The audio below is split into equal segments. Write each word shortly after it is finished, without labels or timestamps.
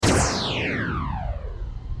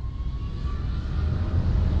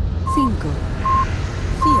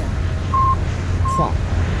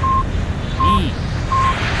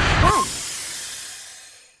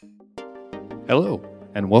Hello,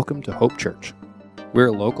 and welcome to Hope Church. We're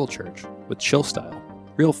a local church with chill style,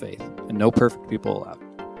 real faith, and no perfect people allowed.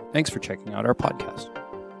 Thanks for checking out our podcast.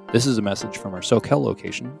 This is a message from our Soquel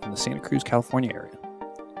location in the Santa Cruz, California area.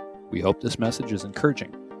 We hope this message is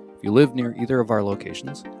encouraging. If you live near either of our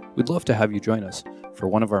locations, we'd love to have you join us for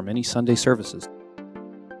one of our many Sunday services.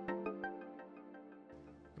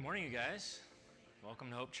 Good morning, you guys.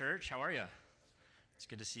 Welcome to Hope Church. How are you? It's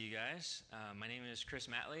good to see you guys. My name is Chris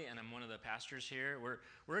Matley, and I'm one of the pastors here.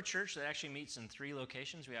 We're a church that actually meets in 3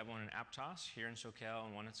 locations. We have one in Aptos, here in Soquel,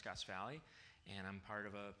 and one in Scotts Valley. And I'm part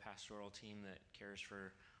of a pastoral team that cares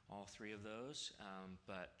for all 3 of those.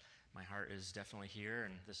 But my heart is definitely here,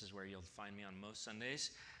 and this is where you'll find me on most Sundays.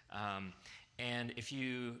 And if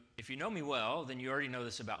you know me well, then you already know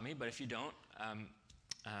this about me. But if you don't,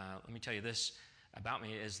 let me tell you this about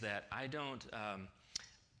me, is that I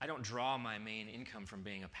don't draw my main income from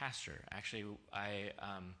being a pastor. Actually,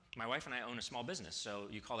 my wife and I own a small business, so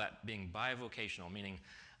you call that being bivocational, meaning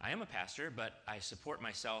I am a pastor, but I support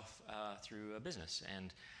myself through a business.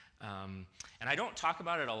 And I don't talk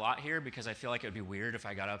about it a lot here because I feel like it would be weird if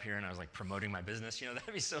I got up here and I was like promoting my business. You know,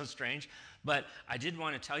 that'd be so strange. But I did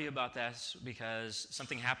want to tell you about this because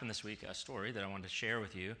something happened this week, a story that I wanted to share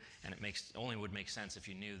with you, and it only would make sense if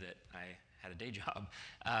you knew that I had a day job.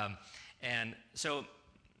 And so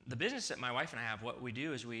the business that my wife and I have, what we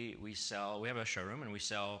do is we have a showroom and we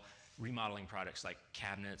sell remodeling products like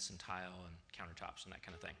cabinets and tile and countertops and that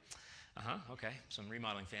kind of thing. Okay, some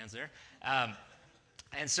remodeling fans there.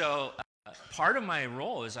 And so part of my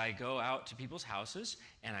role is I go out to people's houses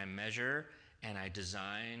and I measure and I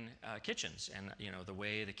design kitchens and, you know, the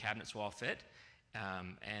way the cabinets will all fit.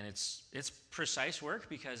 And it's precise work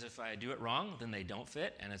because if I do it wrong, then they don't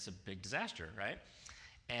fit and it's a big disaster, right?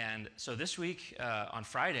 And so this week on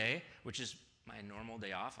Friday, which is my normal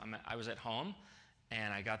day off, I was at home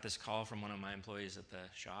and I got this call from one of my employees at the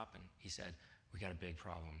shop, and he said, "We got a big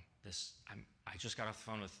problem. I just got off the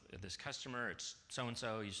phone with this customer. It's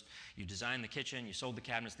so-and-so. You designed the kitchen. You sold the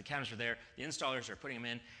cabinets. The cabinets are there. The installers are putting them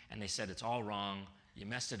in, and they said it's all wrong. You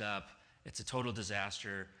messed it up. It's a total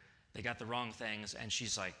disaster. They got the wrong things." And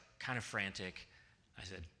she's like kind of frantic. I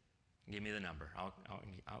said, "Give me the number.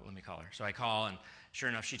 Let me call her." So I call, and sure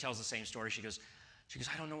enough, she tells the same story. She goes,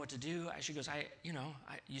 "I don't know what to do." She goes,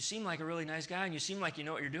 "You seem like a really nice guy, and you seem like you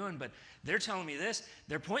know what you're doing, but they're telling me this.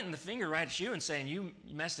 They're pointing the finger right at you and saying you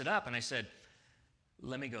messed it up." And I said,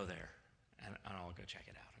 "Let me go there, and I'll go check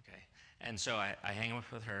it out, okay?" And so I hang up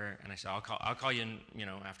with her, and I said, "I'll call you,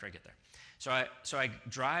 after I get there." So I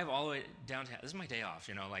drive all the way downtown. This is my day off,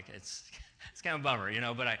 like it's kind of a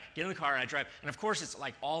bummer, but I get in the car and I drive, and of course it's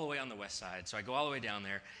like all the way on the west side. So I go all the way down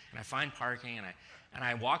there, and I find parking, and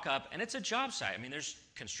I walk up, and it's a job site. I mean, there's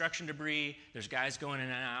construction debris, there's guys going in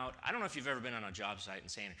and out. I don't know if you've ever been on a job site in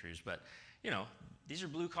Santa Cruz, but these are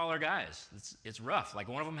blue-collar guys. It's rough. Like,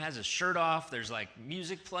 one of them has his shirt off. There's like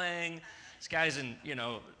music playing. This guy's in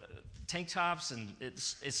tank tops, and it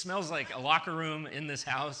smells like a locker room in this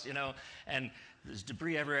house, and there's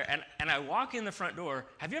debris everywhere. And I walk in the front door.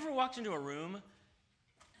 Have you ever walked into a room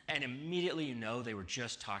and immediately they were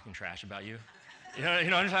just talking trash about you? You know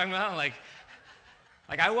what I'm talking about? Like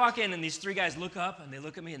I walk in, and these 3 guys look up, and they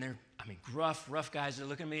look at me, and they're, rough guys. They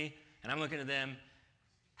look at me, and I'm looking at them,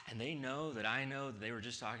 and they know that I know that they were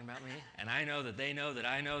just talking about me, and I know that they know that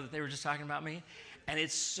I know that they were just talking about me, and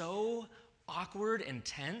it's so awkward and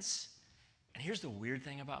tense. And here's the weird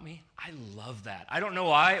thing about me. I love that. I don't know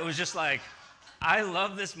why. It was just like, I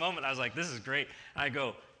love this moment. I was like, this is great. And I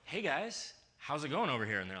go, "Hey, guys, how's it going over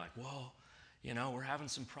here?" And they're like, "Well, we're having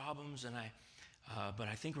some problems, and but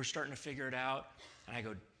I think we're starting to figure it out." And I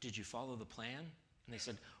go, "Did you follow the plan?" And they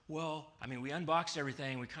said, "Well, we unboxed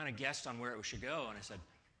everything. We kind of guessed on where it should go." And I said,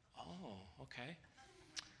 "Oh, okay."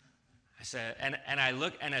 I said, and I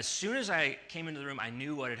looked, and as soon as I came into the room, I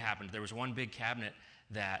knew what had happened. There was one big cabinet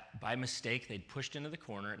that by mistake they'd pushed into the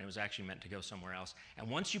corner, and it was actually meant to go somewhere else. And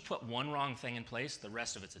once you put one wrong thing in place, the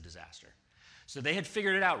rest of it's a disaster. So they had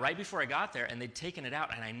figured it out right before I got there, and they'd taken it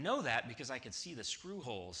out. And I know that because I could see the screw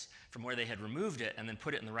holes from where they had removed it and then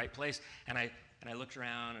put it in the right place. And I looked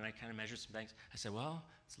around, and I kind of measured some things. I said, "Well,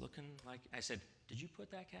 it's looking like," I said, "Did you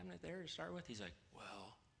put that cabinet there to start with?" He's like,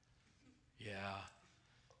 "Well, yeah."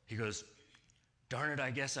 He goes, "Darn it,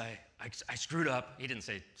 I guess I screwed up." He didn't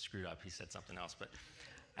say screwed up. He said something else.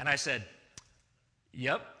 And I said,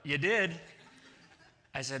 "Yep, you did."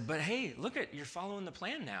 I said, "But hey, look, you're following the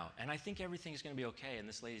plan now, and I think everything's going to be okay, and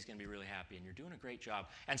this lady's going to be really happy, and you're doing a great job."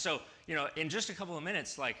 And so, in just a couple of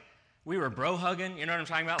minutes, like, we were bro hugging, you know what I'm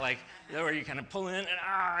talking about? Like, where you kind of pull in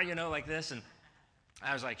and, like this. And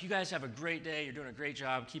I was like, "You guys have a great day. You're doing a great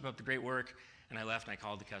job. Keep up the great work." And I left and I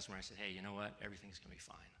called the customer. I said, hey, you know what? Everything's going to be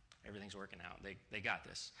fine. Everything's working out. They got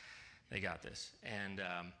this. They got this. And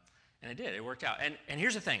it did. It worked out. And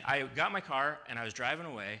here's the thing. I got my car and I was driving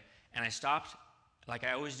away and I stopped, like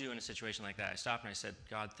I always do in a situation like that. I stopped and I said,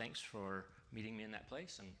 God, thanks for meeting me in that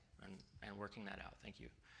place and working that out. Thank you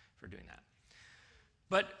for doing that.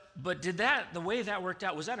 But did that, the way that worked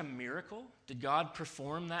out, was that a miracle? Did God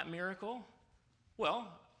perform that miracle? Well,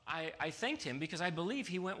 I thanked him because I believe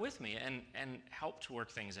he went with me and helped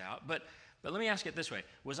work things out. But let me ask it this way.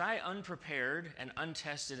 Was I unprepared and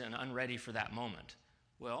untested and unready for that moment?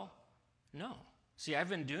 Well, no. See, I've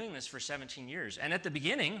been doing this for 17 years. And at the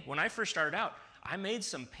beginning, when I first started out, I made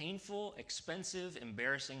some painful, expensive,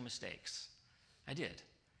 embarrassing mistakes. I did.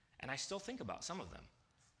 And I still think about some of them.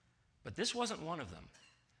 But this wasn't one of them.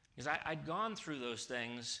 Because I'd gone through those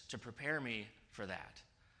things to prepare me for that,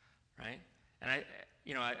 right? And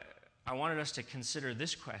I wanted us to consider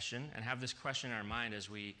this question and have this question in our mind as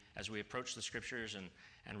we approach the scriptures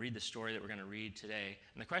and read the story that we're going to read today.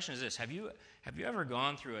 And the question is this: Have you ever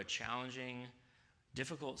gone through a challenging,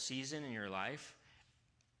 difficult season in your life,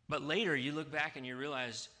 but later you look back and you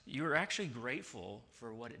realize you were actually grateful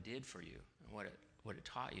for what it did for you and what it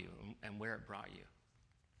taught you and where it brought you?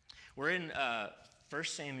 We're in 1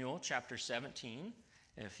 Samuel chapter 17.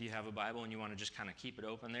 If you have a Bible and you want to just kind of keep it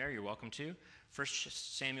open there, you're welcome to. 1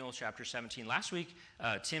 Samuel chapter 17. Last week,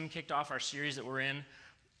 Tim kicked off our series that we're in,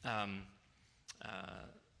 and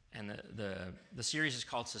the series is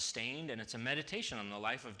called Sustained, and it's a meditation on the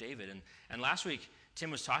life of David. And last week,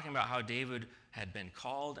 Tim was talking about how David had been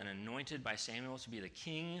called and anointed by Samuel to be the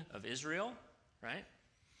king of Israel, right?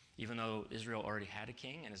 Even though Israel already had a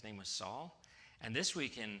king, and his name was Saul. And this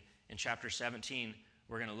week in chapter 17,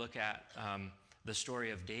 we're going to look at the story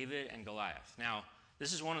of David and Goliath. Now,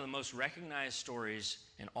 this is one of the most recognized stories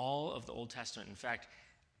in all of the Old Testament. In fact,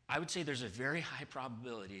 I would say there's a very high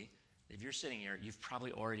probability that if you're sitting here, you've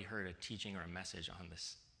probably already heard a teaching or a message on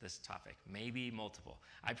this topic, maybe multiple.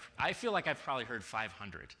 I feel like I've probably heard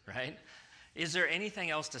 500, right? Is there anything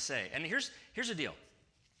else to say? And here's the deal.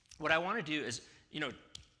 What I want to do is,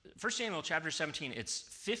 1 Samuel chapter 17, it's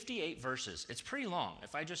 58 verses. It's pretty long.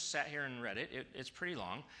 If I just sat here and read it, it's pretty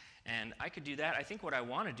long. And I could do that. I think what I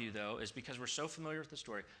want to do, though, is because we're so familiar with the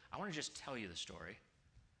story, I want to just tell you the story.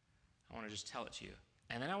 I want to just tell it to you.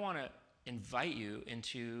 And then I want to invite you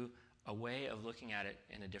into a way of looking at it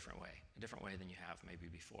in a different way than you have maybe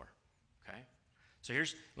before, okay? So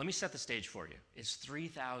let me set the stage for you. It's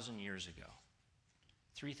 3,000 years ago.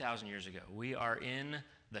 3,000 years ago. We are in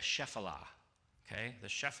the Shephelah, okay? The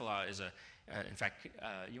Shephelah is in fact,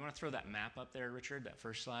 you want to throw that map up there, Richard, that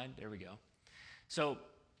first slide? There we go. So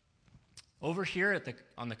over here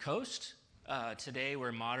on the coast, today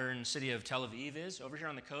where modern city of Tel Aviv is, over here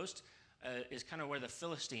on the coast is kind of where the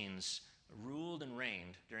Philistines ruled and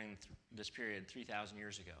reigned during this period 3,000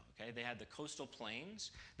 years ago. Okay, they had the coastal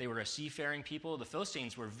plains. They were a seafaring people. The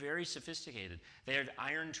Philistines were very sophisticated. They had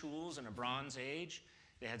iron tools in a Bronze Age.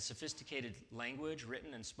 They had sophisticated language,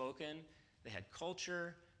 written and spoken. They had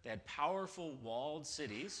culture. They had powerful walled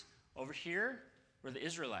cities. Over here were the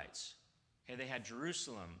Israelites. Okay, they had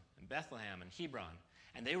Jerusalem and Bethlehem and Hebron,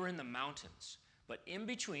 and they were in the mountains. But in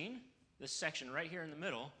between, this section right here in the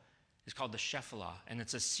middle is called the Shephelah, and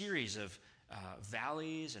it's a series of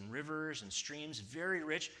valleys and rivers and streams, very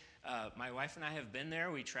rich. My wife and I have been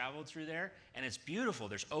there. We traveled through there, and it's beautiful.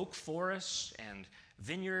 There's oak forests and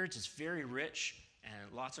vineyards. It's very rich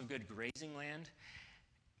and lots of good grazing land.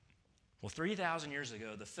 Well, 3,000 years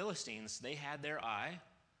ago, the Philistines, they had their eye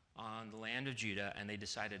on the land of Judah, and they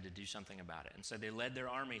decided to do something about it. And so they led their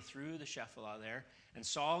army through the Shephelah there, and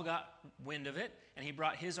Saul got wind of it, and he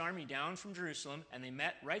brought his army down from Jerusalem, and they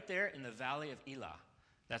met right there in the valley of Elah.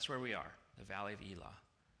 That's where we are, the valley of Elah,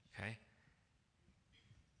 okay?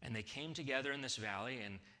 And they came together in this valley,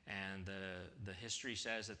 and the history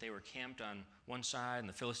says that they were camped on one side, and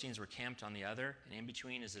the Philistines were camped on the other, and in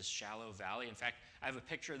between is this shallow valley. In fact, I have a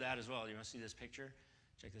picture of that as well. You want to see this picture?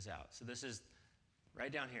 Check this out. So this is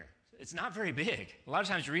right down here. It's not very big. A lot of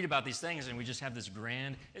times you read about these things and we just have this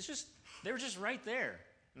grand, they were just right there.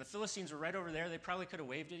 And the Philistines were right over there. They probably could have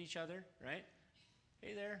waved at each other, right?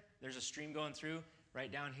 Hey there. There's a stream going through. Right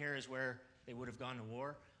down here is where they would have gone to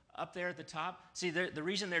war. Up there at the top, see, the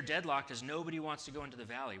reason they're deadlocked is nobody wants to go into the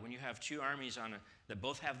valley. When you have two armies that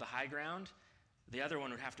both have the high ground, the other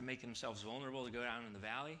one would have to make themselves vulnerable to go down in the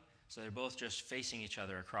valley. So they're both just facing each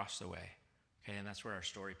other across the way. Okay, and that's where our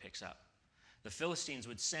story picks up. The Philistines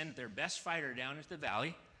would send their best fighter down into the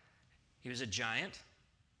valley. He was a giant,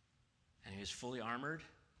 and he was fully armored,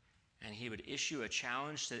 and he would issue a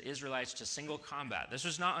challenge to the Israelites to single combat. This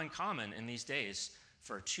was not uncommon in these days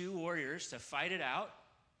for two warriors to fight it out,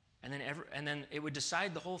 and then it would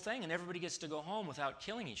decide the whole thing, and everybody gets to go home without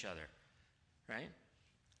killing each other, right?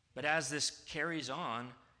 But as this carries on,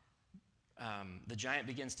 the giant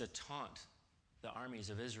begins to taunt the armies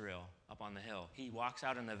of Israel up on the hill. He walks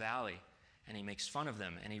out in the valley, and he makes fun of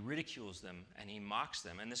them, and he ridicules them, and he mocks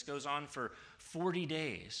them. And this goes on for 40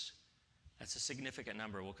 days. That's a significant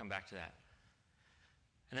number. We'll come back to that.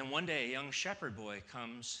 And then one day, a young shepherd boy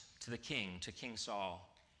comes to King Saul.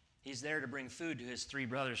 He's there to bring food to his three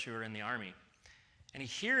brothers who are in the army. And he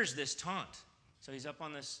hears this taunt. So he's up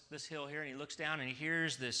on this hill here, and he looks down, and he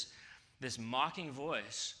hears this mocking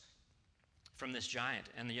voice from this giant.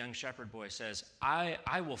 And the young shepherd boy says,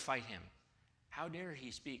 I will fight him. How dare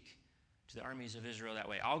he speak to the armies of Israel that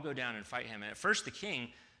way? I'll go down and fight him. And at first the king,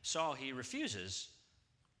 Saul, he refuses.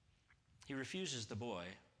 He refuses the boy,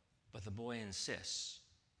 but the boy insists.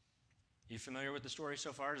 You familiar with the story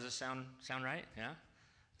so far? Does this sound right? Yeah?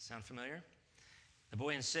 Sound familiar? The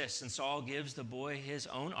boy insists, and Saul gives the boy his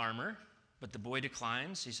own armor, but the boy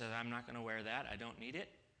declines. He says, I'm not going to wear that. I don't need it.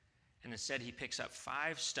 And instead he picks up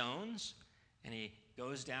 5 stones, and he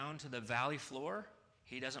goes down to the valley floor.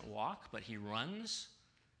 He doesn't walk, but he runs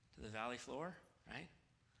to the valley floor, right?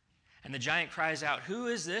 And the giant cries out, who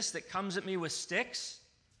is this that comes at me with sticks?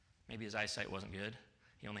 Maybe his eyesight wasn't good.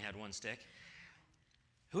 He only had one stick.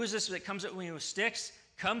 Who is this that comes at me with sticks?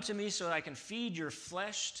 Come to me so that I can feed your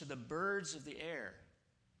flesh to the birds of the air.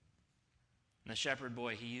 And the shepherd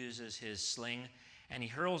boy, he uses his sling, and he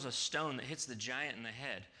hurls a stone that hits the giant in the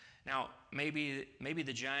head. Now, maybe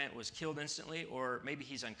the giant was killed instantly, or maybe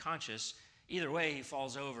he's unconscious. Either way, he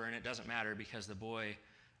falls over, and it doesn't matter because the boy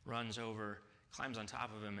runs over, climbs on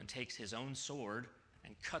top of him, and takes his own sword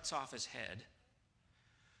and cuts off his head.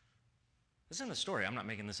 This is in the story. I'm not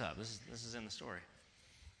making this up. This is in the story.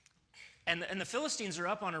 And the Philistines are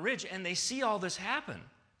up on a ridge, and they see all this happen.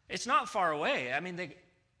 It's not far away. I mean, did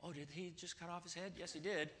he just cut off his head? Yes, he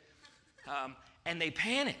did. And they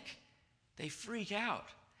panic. They freak out.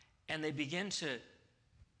 And they begin to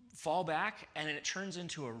fall back, and then it turns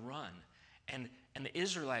into a run. And the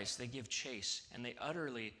Israelites, they give chase, and they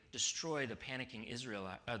utterly destroy the panicking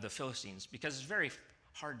the Philistines, because it's very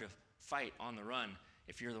hard to fight on the run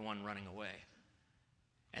if you're the one running away.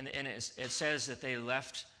 And it says that they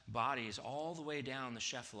left bodies all the way down the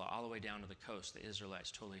Shephelah, all the way down to the coast. The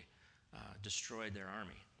Israelites totally destroyed their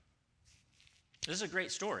army. This is a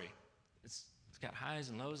great story. It's got highs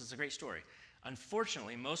and lows. It's a great story.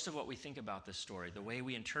 Unfortunately, most of what we think about this story, the way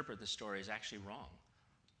we interpret this story, is actually wrong.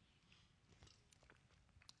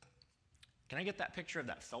 Can I get that picture of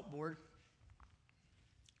that felt board?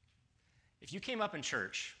 If you came up in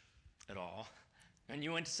church at all, and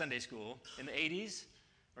you went to Sunday school in the 80s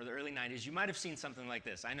or the early 90s, you might have seen something like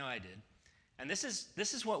this. I know I did. And this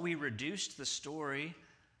is what we reduced the story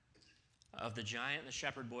of the giant and the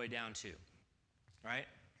shepherd boy down to, right?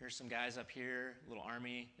 Here's some guys up here, a little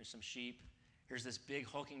army, there's some sheep. Here's this big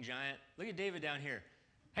hulking giant. Look at David down here.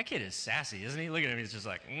 That kid is sassy, isn't he? Look at him, he's just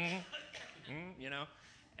like, you know?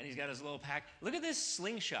 And he's got his little pack. Look at this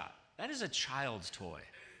slingshot. That is a child's toy,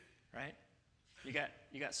 right? You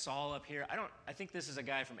got Saul up here. I think this is a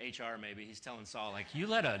guy from HR maybe. He's telling Saul, like, you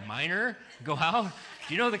let a minor go out?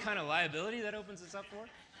 Do you know the kind of liability that opens us up for?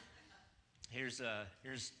 Here's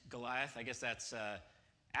Goliath. I guess that's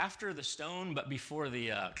after the stone, but before the,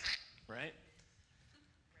 right?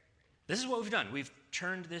 This is what we've done. We've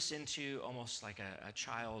turned this into almost like a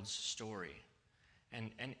child's story.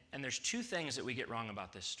 And there's 2 things that we get wrong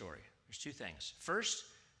about this story. There's 2 things. First,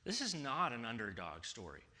 this is not an underdog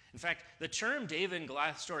story. In fact, the term David and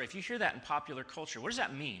Goliath story, if you hear that in popular culture, what does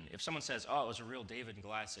that mean? If someone says, oh, it was a real David and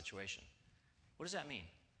Goliath situation, what does that mean?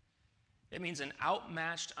 It means an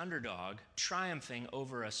outmatched underdog triumphing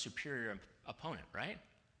over a superior opponent, right?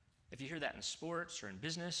 If you hear that in sports or in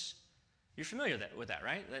business, you're familiar with that,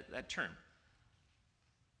 right? That term.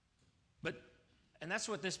 And that's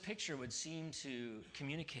what this picture would seem to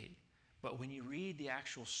communicate. But when you read the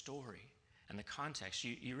actual story and the context,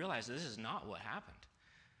 you realize that this is not what happened.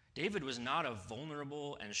 David was not a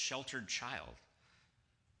vulnerable and sheltered child.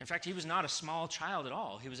 In fact, he was not a small child at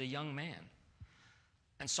all. He was a young man.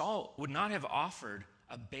 And Saul would not have offered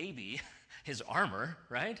a baby his armor,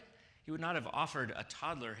 right? He would not have offered a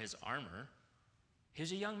toddler his armor. He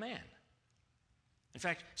was a young man. In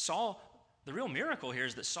fact, the real miracle here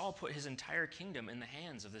is that Saul put his entire kingdom in the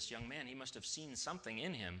hands of this young man. He must have seen something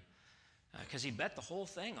in him because he bet the whole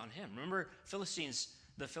thing on him. Remember,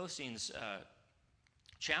 the Philistines'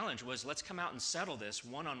 challenge was, let's come out and settle this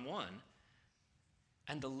one-on-one,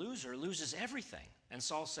 and the loser loses everything. And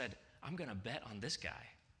Saul said, I'm going to bet on this guy.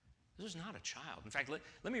 This was not a child. In fact,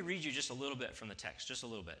 let me read you just a little bit from the text, just a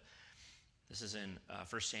little bit. This is in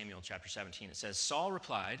 1 Samuel chapter 17. It says, Saul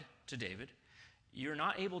replied to David, you're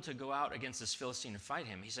not able to go out against this Philistine and fight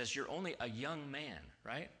him. He says, you're only a young man,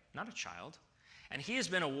 right? Not a child. And he has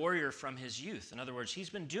been a warrior from his youth. In other words, he's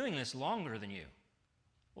been doing this longer than you.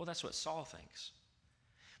 Well, that's what Saul thinks.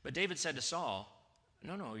 But David said to Saul,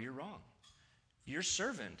 no, you're wrong. Your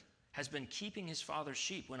servant has been keeping his father's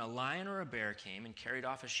sheep. When a lion or a bear came and carried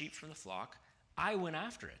off a sheep from the flock, I went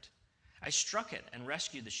after it. I struck it and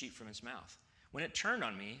rescued the sheep from its mouth. When it turned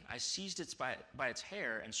on me, I seized it by its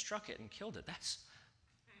hair and struck it and killed it.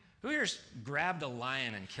 Who here's grabbed a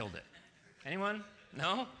lion and killed it? Anyone?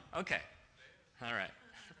 No? Okay. All right.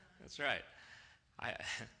 That's right.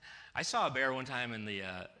 I saw a bear one time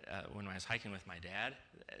when I was hiking with my dad.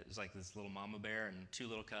 It was like this little mama bear and two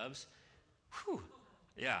little cubs. Whew.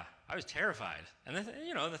 Yeah, I was terrified. And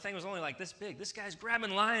the thing was only like this big. This guy's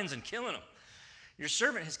grabbing lions and killing them. Your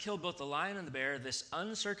servant has killed both the lion and the bear. This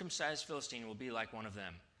uncircumcised Philistine will be like one of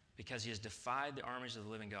them, because he has defied the armies of the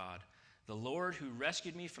living God. The Lord who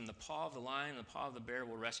rescued me from the paw of the lion and the paw of the bear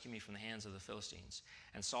will rescue me from the hands of the Philistines.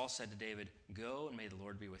 And Saul said to David, go and may the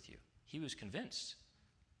Lord be with you. He was convinced,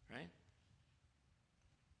 right?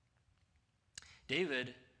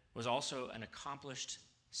 David was also an accomplished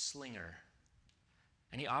slinger,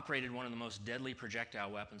 and he operated one of the most deadly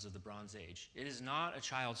projectile weapons of the Bronze Age. It is not a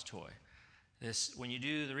child's toy. When you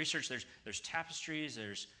do the research, there's tapestries,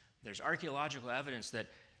 there's archaeological evidence that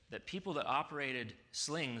people that operated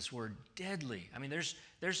slings were deadly. I mean, there's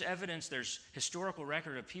evidence, there's historical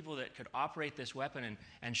record of people that could operate this weapon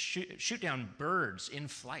and shoot down birds in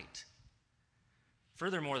flight.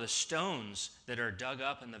 Furthermore, the stones that are dug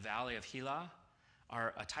up in the valley of Helah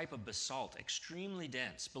are a type of basalt, extremely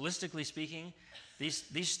dense. Ballistically speaking,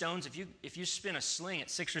 these stones, if you spin a sling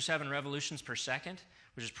at 6 or 7 revolutions per second,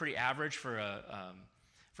 which is pretty average for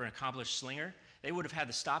an accomplished slinger, they would have had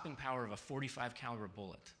the stopping power of a 45 caliber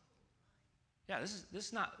bullet. Yeah,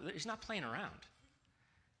 he's not playing around.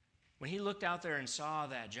 When he looked out there and saw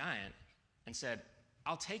that giant and said,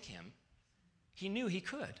 I'll take him, he knew he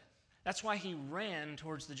could. That's why he ran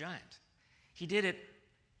towards the giant. He did it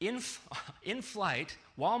in flight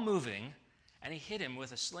while moving, and he hit him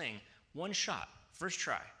with a sling. One shot, first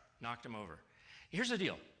try, knocked him over. Here's the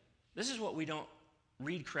deal. This is what we don't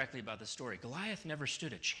read correctly about the story. Goliath never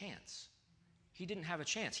stood a chance. He didn't have a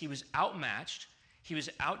chance. He was outmatched. He was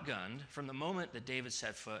outgunned from the moment that David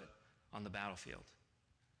set foot on the battlefield.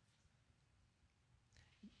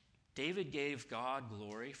 David gave God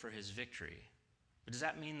glory for his victory. But does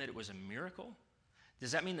that mean that it was a miracle?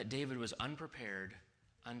 Does that mean that David was unprepared,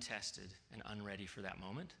 untested, and unready for that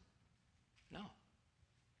moment? No.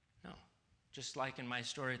 Just like in my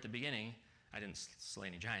story at the beginning, I didn't slay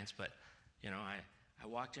any giants, but I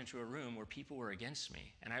walked into a room where people were against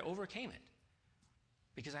me, and I overcame it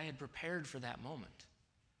because I had prepared for that moment.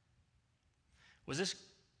 Was this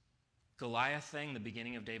Goliath thing the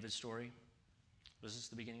beginning of David's story? Was this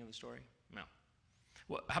the beginning of the story? No.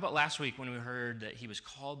 Well, how about last week when we heard that he was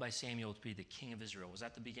called by Samuel to be the king of Israel? Was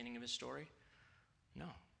that the beginning of his story? No.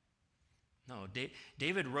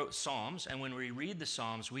 David wrote Psalms, and when we read the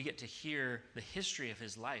Psalms, we get to hear the history of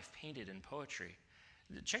his life painted in poetry.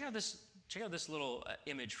 Check out this little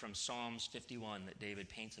image from Psalms 51 that David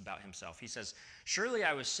paints about himself. He says, surely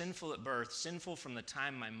I was sinful at birth, sinful from the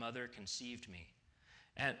time my mother conceived me.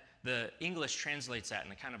 And the English translates that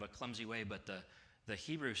in a kind of a clumsy way, but the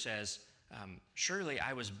Hebrew says, surely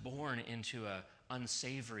I was born into an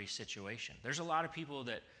unsavory situation. There's a lot of people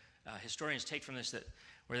that historians take from this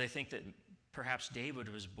where they think that perhaps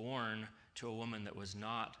David was born to a woman that was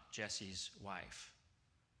not Jesse's wife.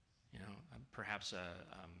 Perhaps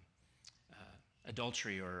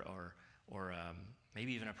adultery or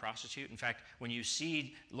maybe even a prostitute. In fact, when you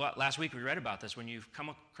see, last week we read about this, when you come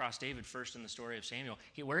across David first in the story of Samuel,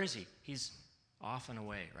 where is he? He's off and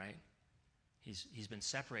away, right? He's been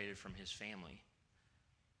separated from his family.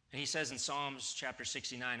 And he says in Psalms chapter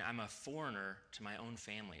 69, I'm a foreigner to my own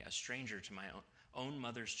family, a stranger to my own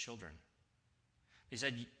mother's children. He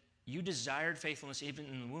said, you desired faithfulness even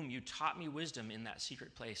in the womb. You taught me wisdom in that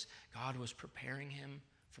secret place. God was preparing him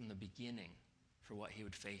from the beginning for what he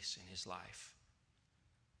would face in his life.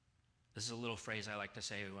 This is a little phrase I like to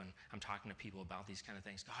say when I'm talking to people about these kind of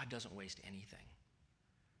things. God doesn't waste anything.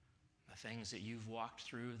 The things that you've walked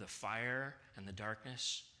through, the fire and the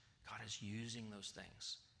darkness, God is using those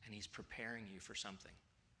things, and he's preparing you for something.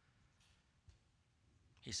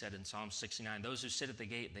 He said in Psalm 69, those who sit at the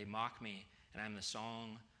gate, they mock me, and I am the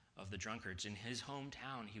song of the drunkards. In his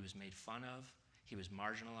hometown, he was made fun of, he was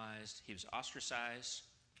marginalized, he was ostracized,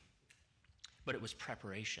 but it was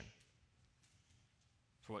preparation.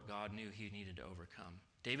 for what God knew he needed to overcome.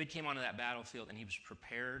 David came onto that battlefield and he was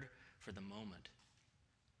prepared for the moment.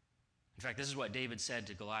 In fact, this is what David said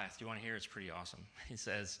to Goliath. Do you want to hear? It's pretty awesome. He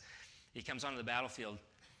says, he comes onto the battlefield.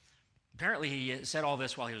 Apparently, he said all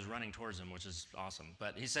this while he was running towards him, which is awesome.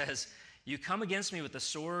 But he says, "You come against me with the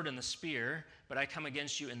sword and the spear, but I come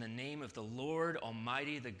against you in the name of the Lord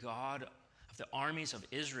Almighty, the God of the armies of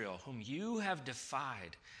Israel, whom you have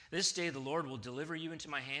defied. This day the Lord will deliver you into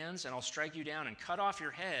my hands, and I'll strike you down and cut off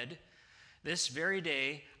your head. This very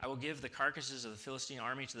day I will give the carcasses of the Philistine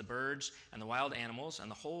army to the birds and the wild animals,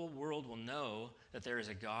 and the whole world will know that there is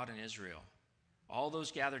a God in Israel. All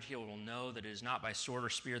those gathered here will know that it is not by sword or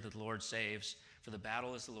spear that the Lord saves, for the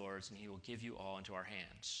battle is the Lord's, and he will give you all into our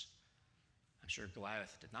hands." I'm sure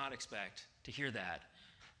Goliath did not expect to hear that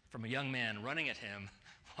from a young man running at him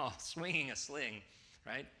while swinging a sling,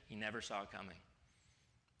 right? He never saw it coming.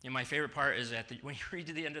 My favorite part is when you read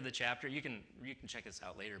to the end of the chapter, you can check this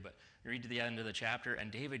out later, but you read to the end of the chapter,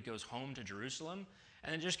 and David goes home to Jerusalem,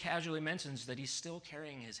 and it just casually mentions that he's still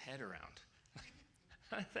carrying his head around.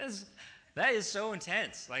 That is so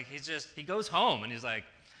intense. Like, he goes home, and he's like,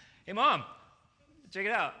 "Hey, Mom, check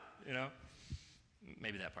it out."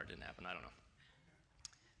 Maybe that part didn't happen. I don't know.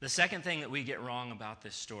 The second thing that we get wrong about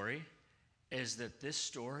this story is that this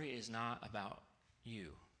story is not about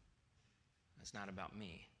you. It's not about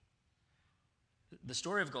me. The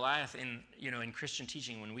story of Goliath in Christian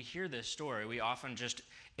teaching, when we hear this story, we often just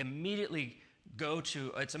immediately go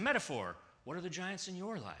to, it's a metaphor. What are the giants in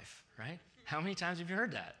your life, right? How many times have you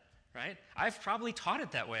heard that, right? I've probably taught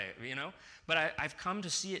it that way, but I've come to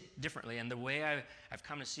see it differently. And the way I've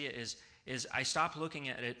come to see it is I stop looking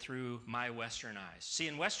at it through my Western eyes. See,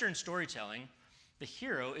 in Western storytelling, the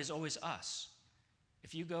hero is always us.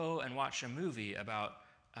 If you go and watch a movie about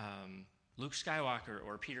Luke Skywalker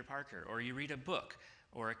or Peter Parker, or you read a book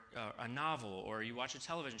or a novel, or you watch a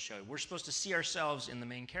television show, we're supposed to see ourselves in the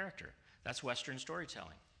main character. That's Western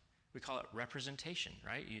storytelling. We call it representation,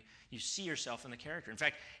 right? You see yourself in the character. In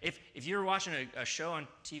fact, if you're watching a show on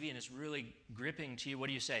TV and it's really gripping to you, what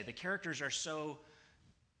do you say? The characters are so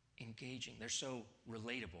engaging. They're so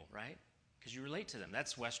relatable, right? Because you relate to them.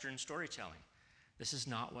 That's Western storytelling. This is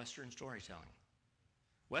not Western storytelling.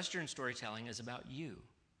 Western storytelling is about you.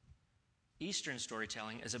 Eastern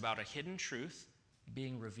storytelling is about a hidden truth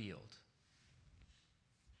being revealed.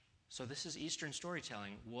 So this is Eastern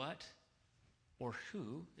storytelling. What or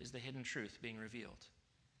who is the hidden truth being revealed?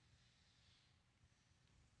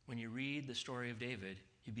 When you read the story of David,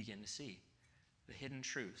 you begin to see the hidden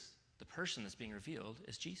truth. The person that's being revealed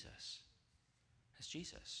is Jesus. It's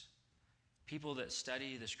Jesus. People that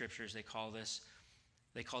study the scriptures, they call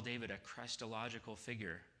David a Christological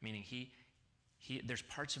figure, meaning there's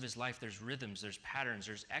parts of his life, there's rhythms, there's patterns,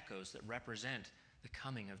 there's echoes that represent the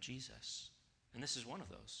coming of Jesus. And this is one of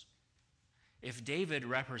those. If David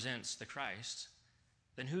represents the Christ,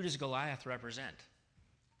 then who does Goliath represent?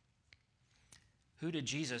 Who did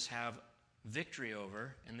Jesus have victory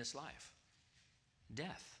over in this life?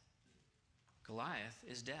 Death. Goliath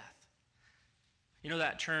is death. You know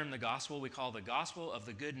that term, the gospel, we call the gospel of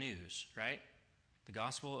the good news, right? The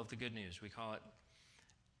gospel of the good news. We call it,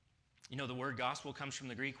 the word gospel comes from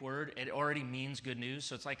the Greek word. It already means good news.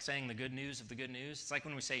 So it's like saying the good news of the good news. It's like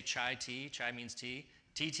when we say chai tea. Chai means tea.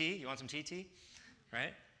 TT, you want some TT?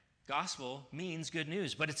 Right? Gospel means good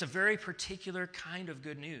news, but it's a very particular kind of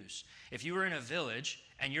good news. If you were in a village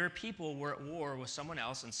and your people were at war with someone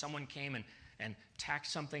else and someone came and tacked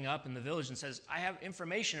something up in the village and says, "I have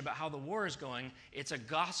information about how the war is going," it's a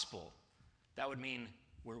gospel. That would mean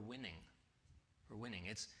we're winning. We're winning.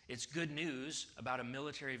 It's good news about a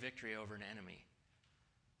military victory over an enemy.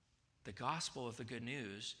 The gospel of the good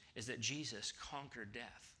news is that Jesus conquered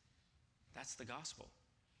death. That's the gospel.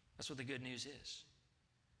 That's what the good news is.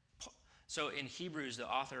 So in Hebrews, the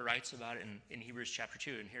author writes about it in Hebrews chapter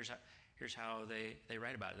 2, and here's how they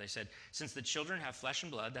write about it. They said, "Since the children have flesh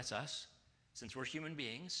and blood," that's us, since we're human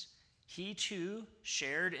beings, "he too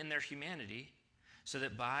shared in their humanity, so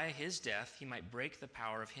that by his death he might break the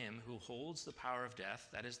power of him who holds the power of death,"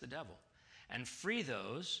 that is the devil, "and free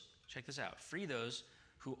those," check this out, "free those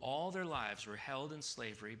who all their lives were held in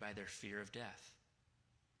slavery by their fear of death."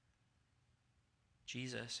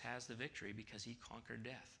 Jesus has the victory because he conquered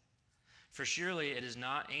death. "For surely it is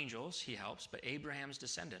not angels he helps, but Abraham's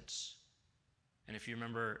descendants." And if you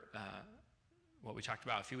remember what we talked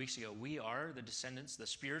about a few weeks ago, we are the descendants, the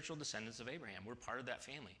spiritual descendants of Abraham. We're part of that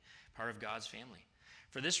family, part of God's family.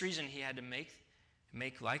 "For this reason he had to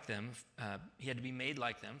make like them, he had to be made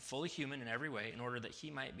like them, fully human in every way, in order that he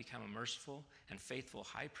might become a merciful and faithful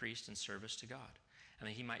high priest in service to God, and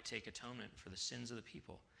that he might take atonement for the sins of the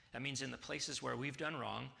people. That means in the places where we've done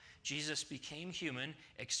wrong, Jesus became human,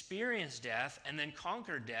 experienced death, and then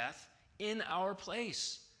conquered death in our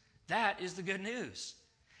place. That is the good news.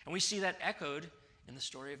 And we see that echoed in the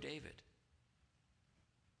story of David.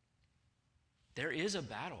 There is a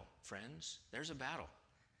battle, friends. There's a battle.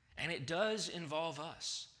 And it does involve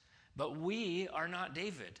us. But we are not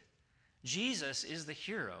David. Jesus is the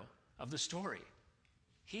hero of the story.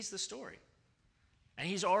 He's the story. And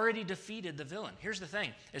he's already defeated the villain. Here's the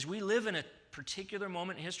thing. As we live in a particular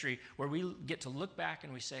moment in history where we get to look back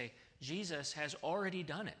and we say, Jesus has already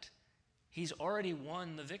done it. He's already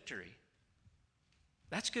won the victory.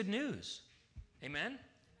 That's good news. Amen?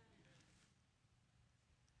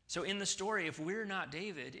 So in the story, if we're not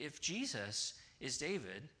David, if Jesus is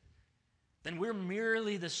David, then we're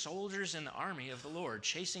merely the soldiers in the army of the Lord,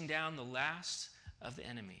 chasing down the last of the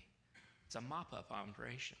enemy. It's a mop-up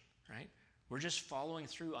operation, right? We're just following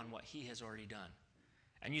through on what he has already done.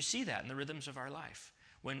 And you see that in the rhythms of our life.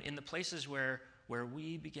 When in the places where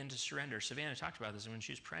we begin to surrender, Savannah talked about this when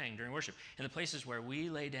she was praying during worship, in the places where we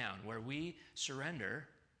lay down, where we surrender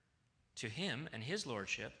to him and his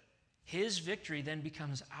lordship, his victory then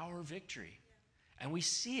becomes our victory. And we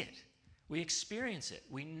see it. We experience it.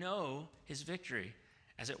 We know his victory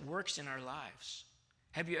as it works in our lives.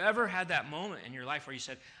 Have you ever had that moment in your life where you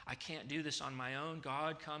said, I can't do this on my own.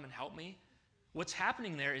 God, come and help me? What's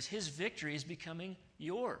happening there is his victory is becoming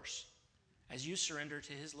yours as you surrender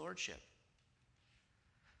to his lordship.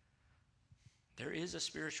 There is a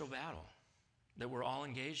spiritual battle that we're all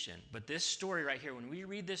engaged in. But this story right here, when we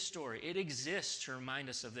read this story, it exists to remind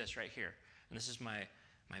us of this right here. And this is my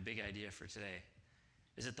big idea for today,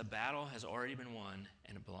 is that the battle has already been won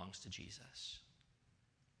and it belongs to Jesus.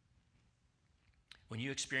 When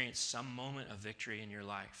you experience some moment of victory in your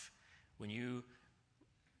life, when you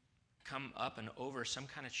come up and over some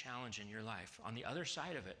kind of challenge in your life, on the other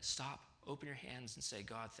side of it, stop, open your hands and say,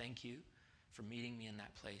 God, thank you for meeting me in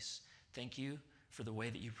that place. Thank you for the way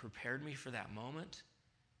that you prepared me for that moment.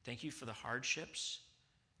 Thank you for the hardships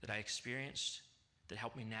that I experienced that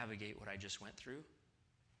helped me navigate what I just went through.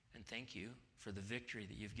 And thank you for the victory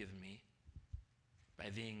that you've given me by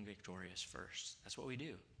being victorious first. That's what we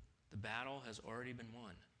do. The battle has already been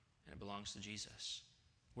won, and it belongs to Jesus.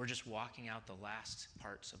 We're just walking out the last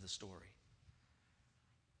parts of the story.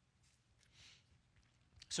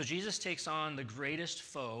 So Jesus takes on the greatest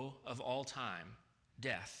foe of all time,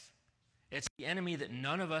 death. It's the enemy that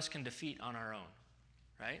none of us can defeat on our own,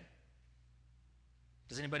 right?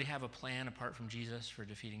 Does anybody have a plan apart from Jesus for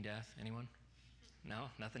defeating death? Anyone? No?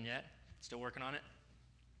 Nothing yet? Still working on it?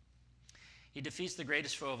 He defeats the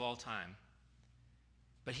greatest foe of all time.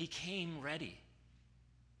 But he came ready.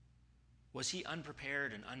 Was he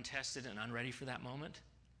unprepared and untested and unready for that moment?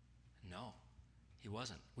 No, he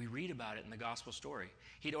wasn't. We read about it in the gospel story.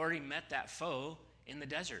 He'd already met that foe in the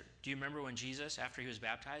desert. Do you remember when Jesus, after he was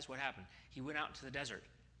baptized, what happened? He went out to the desert.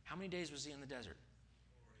 How many days was he in the desert?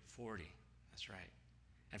 40. That's right.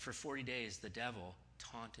 And for 40 days, the devil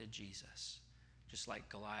taunted Jesus, just like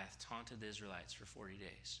Goliath taunted the Israelites for 40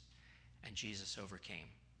 days. And Jesus overcame.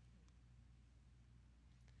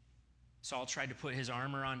 Saul tried to put his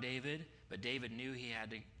armor on David, but David knew he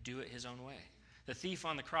had to do it his own way. The thief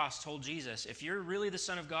on the cross told Jesus, if you're really the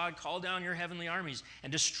Son of God, call down your heavenly armies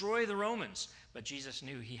and destroy the Romans. But Jesus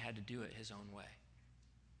knew he had to do it his own way.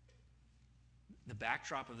 The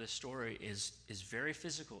backdrop of this story is very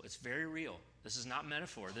physical. It's very real. This is not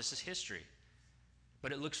metaphor. This is history.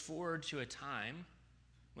 But it looks forward to a time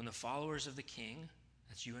when the followers of the King,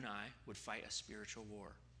 that's you and I, would fight a spiritual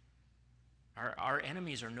war. Our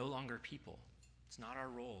enemies are no longer people. It's not our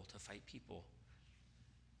role to fight people.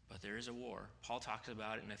 But there is a war. Paul talks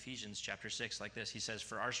about it in Ephesians chapter 6 like this. He says,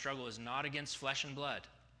 for our struggle is not against flesh and blood.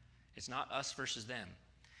 It's not us versus them.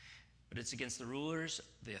 But it's against the rulers,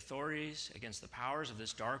 the authorities, against the powers of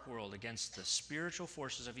this dark world, against the spiritual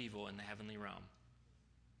forces of evil in the heavenly realm.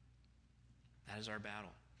 That is our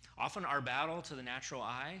battle. Often our battle to the natural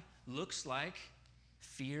eye looks like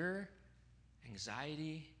fear,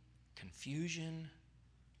 anxiety, confusion,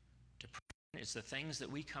 depression. It's the things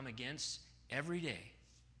that we come against every day.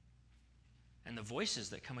 And the voices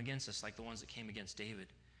that come against us, like the ones that came against David,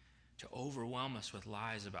 to overwhelm us with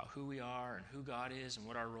lies about who we are and who God is and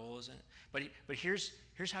what our role is in it. But here's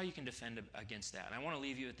how you can defend against that. And I want to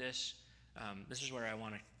leave you with this. This is where I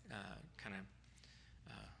want to kind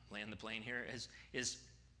of land the plane here. Is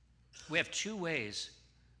we have two ways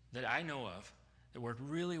that I know of that work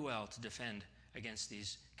really well to defend against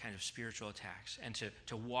these kind of spiritual attacks and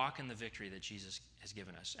to walk in the victory that Jesus has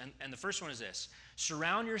given us. And the first one is this.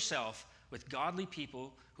 Surround yourself with godly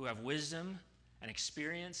people who have wisdom and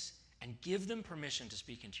experience and give them permission to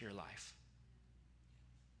speak into your life.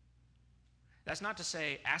 That's not to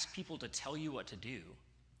say ask people to tell you what to do.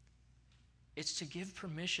 It's to give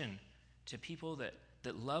permission to people that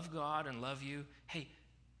love God and love you. Hey,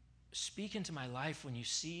 speak into my life when you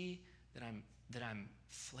see that I'm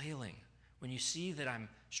flailing, when you see that I'm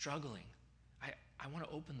struggling. I want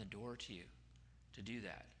to open the door to you to do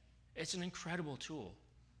that. It's an incredible tool.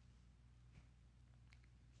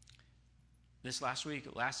 This last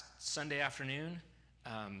Sunday afternoon,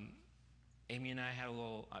 Amy and I had a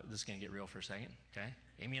little, this is going to get real for a second, okay?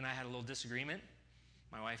 Amy and I had a little disagreement,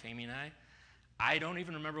 my wife Amy and I. I don't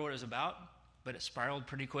even remember what it was about, but it spiraled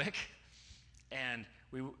pretty quick. And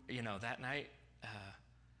we, that night,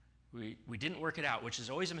 we didn't work it out, which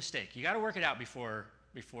is always a mistake. You got to work it out before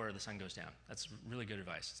the sun goes down. That's really good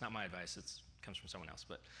advice. It's not my advice. It comes from someone else.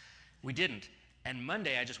 But we didn't. And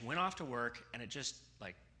Monday, I just went off to work, and it just,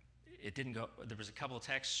 it didn't go. There was a couple of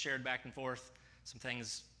texts shared back and forth, some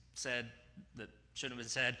things said that shouldn't have been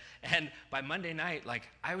said. And by Monday night,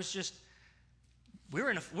 I was just, we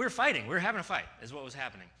were fighting. We were having a fight is what was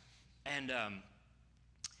happening. And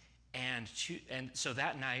so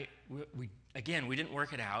that night, we didn't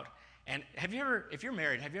work it out. And if you're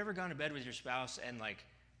married, have you ever gone to bed with your spouse and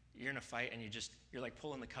you're in a fight and you're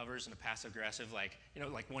pulling the covers in a passive aggressive, 1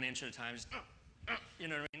 inch at a time, just, you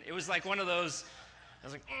know what I mean? It was one of those, I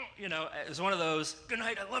was it was one of those, good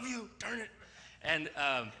night, I love you, darn it. And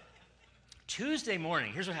Tuesday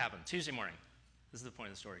morning, here's what happened. Tuesday morning, this is the point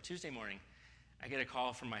of the story. Tuesday morning, I get a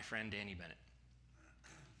call from my friend Danny Bennett.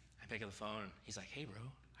 I pick up the phone, and he's like, hey, bro,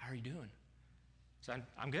 how are you doing? So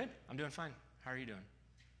I'm good. I'm doing fine. How are you doing?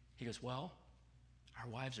 He goes, well, our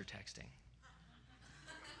wives are texting.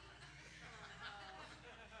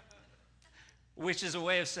 Which is a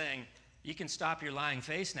way of saying, you can stop your lying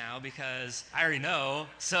face now because I already know.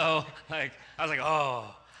 So, I was like,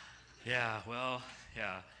 oh, yeah, well,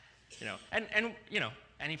 yeah. And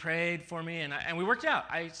he prayed for me, and we worked it out.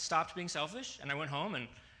 I stopped being selfish, and I went home, and,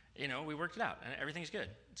 we worked it out, and everything's good.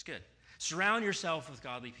 It's good. Surround yourself with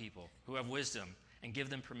godly people who have wisdom and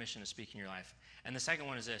give them permission to speak in your life. And the second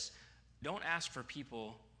one is this. Don't ask for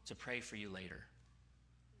people to pray for you later.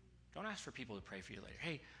 Don't ask for people to pray for you later.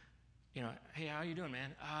 Hey, hey, how you doing,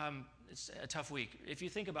 man? It's a tough week. If you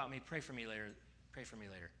think about me, pray for me later. Pray for me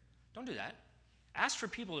later. Don't do that. Ask for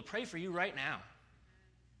people to pray for you right now.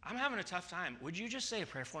 I'm having a tough time. Would you just say a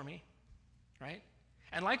prayer for me? Right?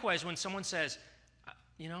 And likewise, when someone says,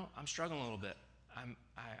 I'm struggling a little bit. I'm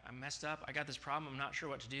messed up. I got this problem. I'm not sure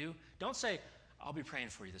what to do. Don't say, I'll be praying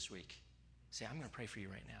for you this week. Say, I'm going to pray for you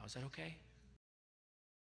right now. Is that okay?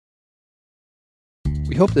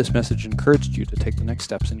 We hope this message encouraged you to take the next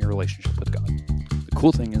steps in your relationship with God. The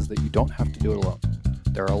cool thing is that you don't have to do it alone.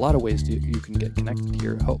 There are a lot of ways you can get connected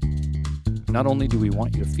here at Hope. Not only do we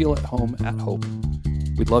want you to feel at home at Hope,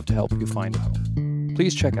 we'd love to help you find a home.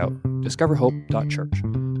 Please check out discoverhope.church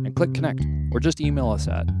and click connect, or just email us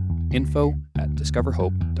at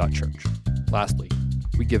info@discoverhope.church. Lastly,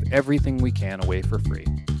 we give everything we can away for free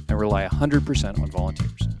and rely 100% on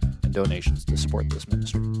volunteers and donations to support this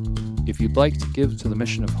ministry. If you'd like to give to the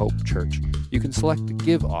mission of Hope Church, you can select the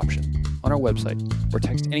Give option on our website or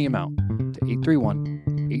text any amount to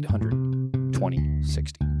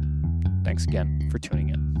 831-800-2060. Thanks again for tuning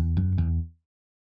in.